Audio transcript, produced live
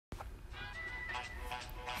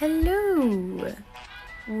Hello!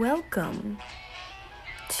 Welcome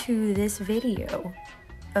to this video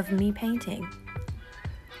of me painting,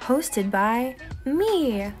 hosted by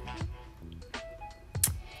me.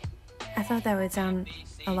 I thought that would sound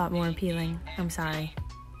a lot more appealing. I'm sorry.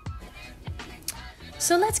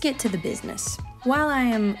 So let's get to the business. While I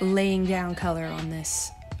am laying down color on this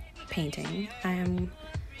painting, I am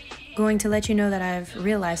going to let you know that I've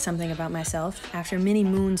realized something about myself. After many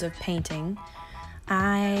moons of painting,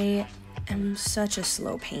 I am such a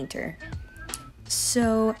slow painter.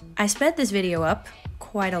 So I sped this video up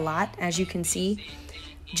quite a lot, as you can see,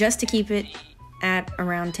 just to keep it at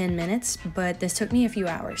around 10 minutes, but this took me a few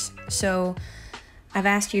hours. So I've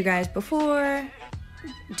asked you guys before,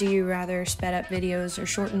 do you rather sped up videos or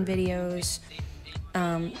shorten videos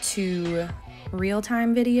to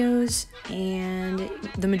real-time videos? And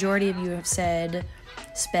the majority of you have said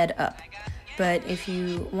sped up. But if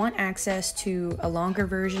you want access to a longer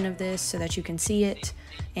version of this so that you can see it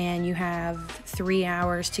and you have 3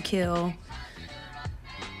 hours to kill,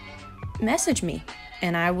 message me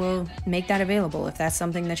and I will make that available if that's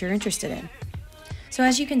something that you're interested in. So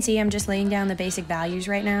as you can see, I'm just laying down the basic values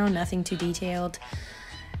right now, nothing too detailed.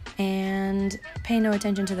 And pay no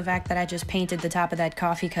attention to the fact that I just painted the top of that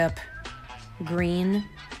coffee cup green,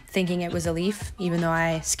 thinking it was a leaf, even though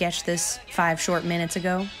I sketched this 5 short minutes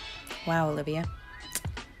ago. Wow, Olivia.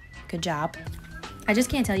 Good job. I just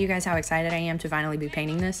can't tell you guys how excited I am to finally be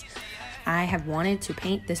painting this. I have wanted to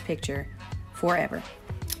paint this picture forever.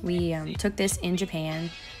 We took this in Japan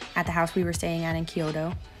at the house we were staying at in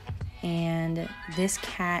Kyoto, and this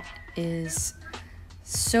cat is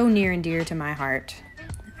so near and dear to my heart.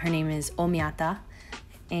 Her name is Omyata,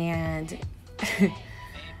 and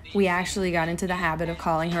we actually got into the habit of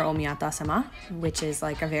calling her Omyata-sama, which is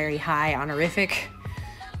like a very high honorific.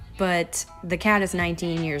 But the cat is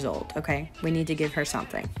 19 years old, okay? We need to give her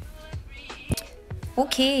something.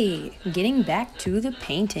 Okay, getting back to the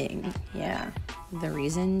painting. Yeah, the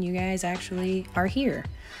reason you guys actually are here.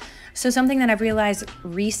 So something that I've realized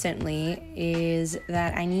recently is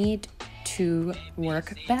that I need to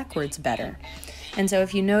work backwards better. And so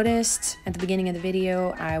if you noticed at the beginning of the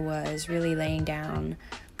video, I was really laying down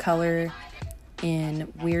color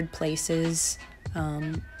in weird places,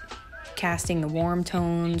 casting the warm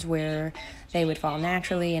tones where they would fall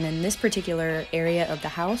naturally. And in this particular area of the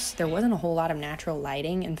house, there wasn't a whole lot of natural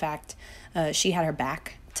lighting. In fact, she had her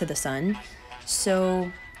back to the sun.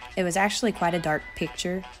 So it was actually quite a dark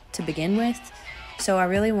picture to begin with. So I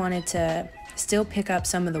really wanted to still pick up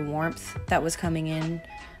some of the warmth that was coming in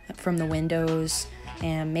from the windows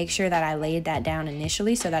and make sure that I laid that down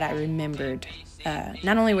initially so that I remembered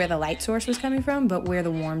not only where the light source was coming from, but where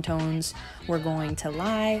the warm tones were going to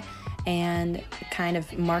lie, and kind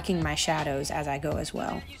of marking my shadows as I go as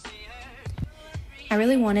well. I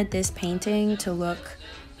really wanted this painting to look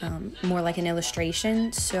more like an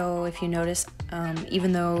illustration, so if you notice,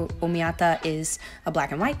 even though Omyata is a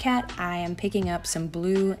black and white cat, I am picking up some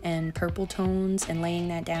blue and purple tones and laying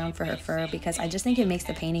that down for her fur because I just think it makes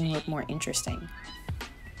the painting look more interesting.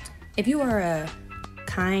 If you are a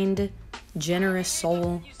kind, generous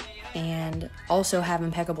soul and also have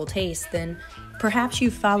impeccable taste, then perhaps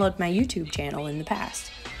you've followed my YouTube channel in the past,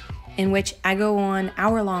 in which I go on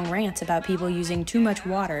hour-long rants about people using too much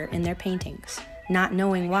water in their paintings, not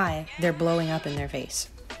knowing why they're blowing up in their face.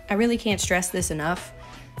 I really can't stress this enough.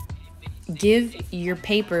 Give your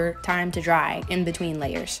paper time to dry in between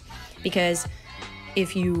layers, because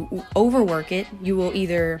if you overwork it, you will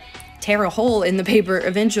either tear a hole in the paper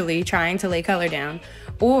eventually trying to lay color down,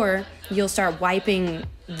 or you'll start wiping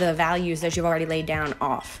the values that you've already laid down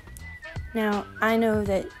off. Now, I know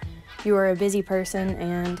that you are a busy person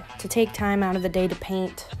and to take time out of the day to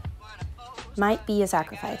paint might be a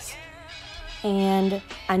sacrifice. And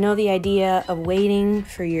I know the idea of waiting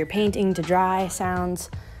for your painting to dry sounds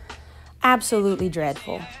absolutely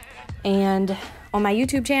dreadful. And on my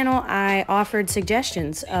YouTube channel, I offered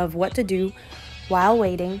suggestions of what to do while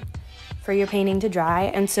waiting for your painting to dry.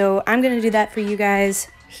 And so I'm gonna do that for you guys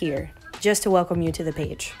here, just to welcome you to the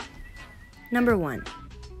page. Number 1,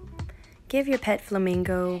 give your pet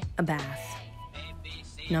flamingo a bath.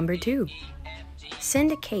 Number 2,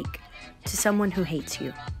 send a cake to someone who hates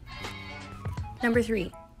you. Number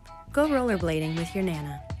 3, go rollerblading with your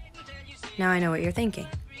Nana. Now I know what you're thinking.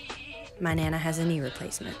 My Nana has a knee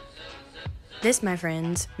replacement. This, my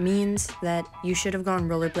friends, means that you should have gone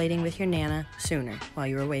rollerblading with your Nana sooner while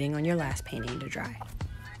you were waiting on your last painting to dry.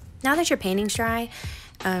 Now that your painting's dry,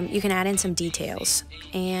 you can add in some details.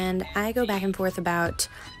 And I go back and forth about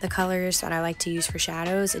the colors that I like to use for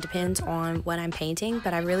shadows. It depends on what I'm painting,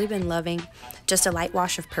 but I've really been loving just a light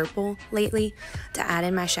wash of purple lately to add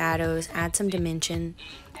in my shadows, add some dimension.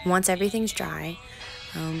 Once everything's dry,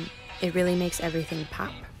 it really makes everything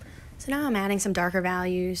pop. So now I'm adding some darker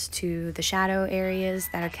values to the shadow areas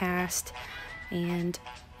that are cast, and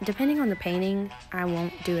depending on the painting, I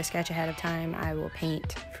won't do a sketch ahead of time. I will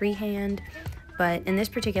paint freehand, but in this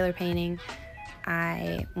particular painting,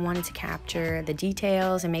 I wanted to capture the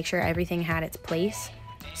details and make sure everything had its place,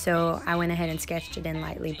 so I went ahead and sketched it in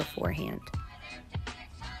lightly beforehand.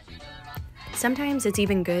 Sometimes it's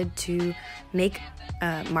even good to make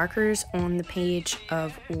markers on the page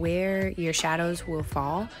of where your shadows will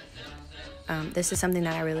fall. This is something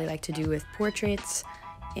that I really like to do with portraits,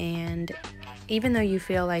 and even though you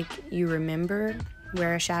feel like you remember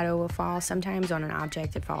where a shadow will fall, sometimes on an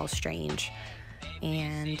object it falls strange,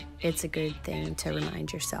 and it's a good thing to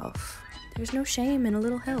remind yourself there's no shame in a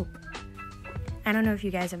little help. I don't know if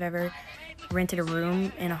you guys have ever rented a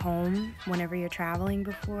room in a home whenever you're traveling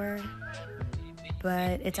before,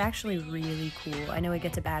 but it's actually really cool. I know it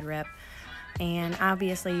gets a bad rep, and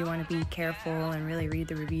obviously you want to be careful and really read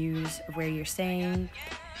the reviews of where you're staying,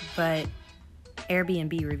 but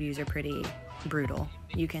Airbnb reviews are pretty brutal.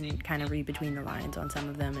 You can kind of read between the lines on some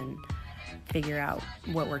of them and figure out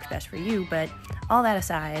what works best for you. But all that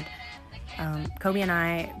aside, Kobe and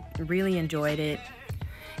I really enjoyed it.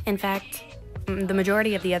 In fact, the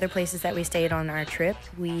majority of the other places that we stayed on our trip,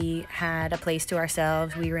 we had a place to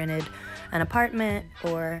ourselves. We rented an apartment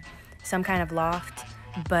or some kind of loft,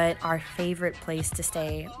 but our favorite place to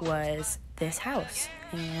stay was this house.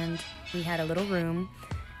 And we had a little room,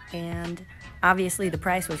 and obviously the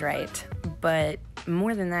price was right, but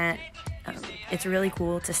more than that, it's really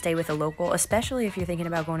cool to stay with a local, especially if you're thinking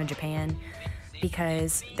about going to Japan,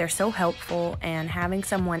 because they're so helpful, and having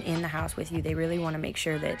someone in the house with you, they really want to make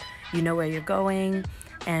sure that you know where you're going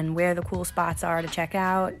and where the cool spots are to check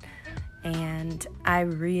out. And I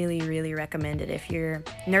really, really recommend it. If you're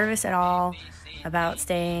nervous at all about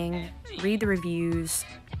staying, read the reviews,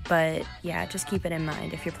 but yeah, just keep it in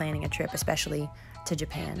mind if you're planning a trip, especially to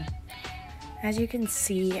Japan. As you can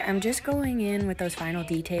see, I'm just going in with those final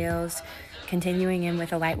details, continuing in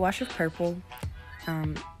with a light wash of purple,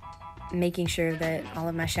 making sure that all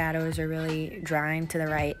of my shadows are really drying to the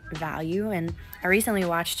right value. And I recently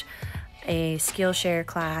watched a Skillshare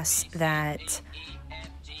class that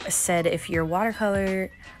said if your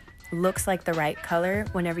watercolor looks like the right color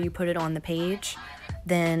whenever you put it on the page,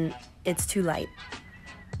 then it's too light.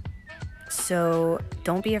 So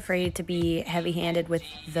don't be afraid to be heavy-handed with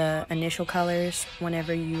the initial colors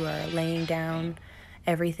whenever you are laying down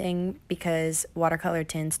everything, because watercolor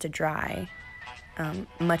tends to dry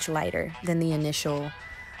much lighter than the initial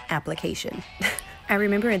application. I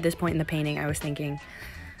remember at this point in the painting I was thinking,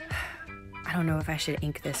 I don't know if I should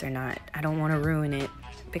ink this or not. I don't want to ruin it,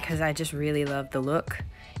 because I just really love the look.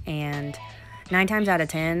 And 9 times out of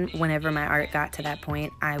 10, whenever my art got to that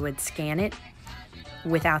point, I would scan it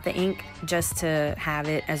without the ink just to have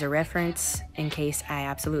it as a reference in case I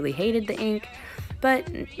absolutely hated the ink. But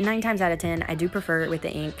 9 times out of 10, I do prefer it with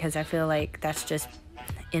the ink, because I feel like that's just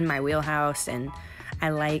in my wheelhouse, and I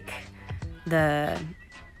like the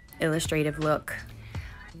illustrative look.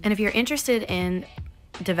 And if you're interested in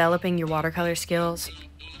developing your watercolor skills,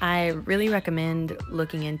 I really recommend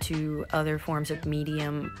looking into other forms of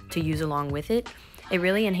medium to use along with it. It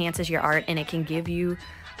really enhances your art, and it can give you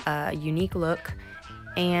a unique look,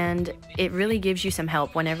 and it really gives you some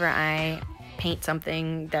help whenever I paint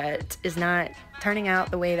something that is not turning out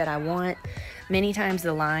the way that I want. Many times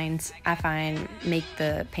the lines, I find, make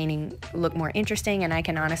the painting look more interesting, and I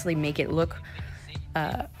can honestly make it look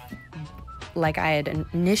like I had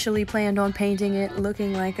initially planned on painting it,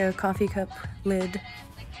 looking like a coffee cup lid.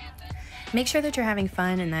 Make sure that you're having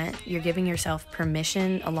fun and that you're giving yourself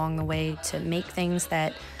permission along the way to make things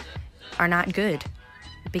that are not good,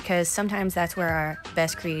 because sometimes that's where our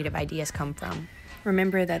best creative ideas come from.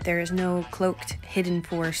 Remember that there is no cloaked hidden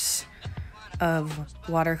force of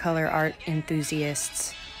watercolor art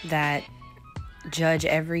enthusiasts that judge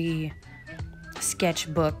every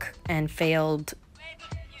sketchbook and failed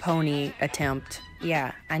pony attempt.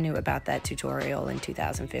 Yeah, I knew about that tutorial in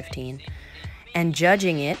 2015. And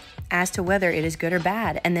judging it as to whether it is good or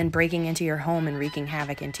bad, and then breaking into your home and wreaking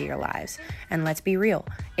havoc into your lives. And let's be real,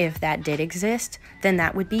 if that did exist, then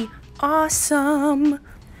that would be awesome.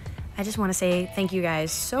 I just want to say thank you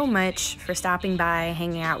guys so much for stopping by,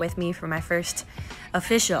 hanging out with me for my first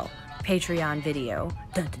official Patreon video.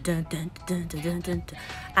 Dun, dun, dun, dun, dun, dun, dun, dun.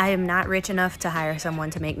 I am not rich enough to hire someone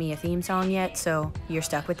to make me a theme song yet, so you're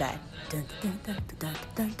stuck with that. Dun, dun, dun, dun,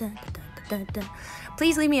 dun, dun, dun, dun, dun.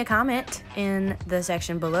 Please leave me a comment in the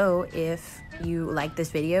section below if you like this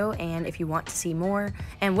video and if you want to see more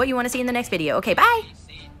and what you want to see in the next video. Okay, bye!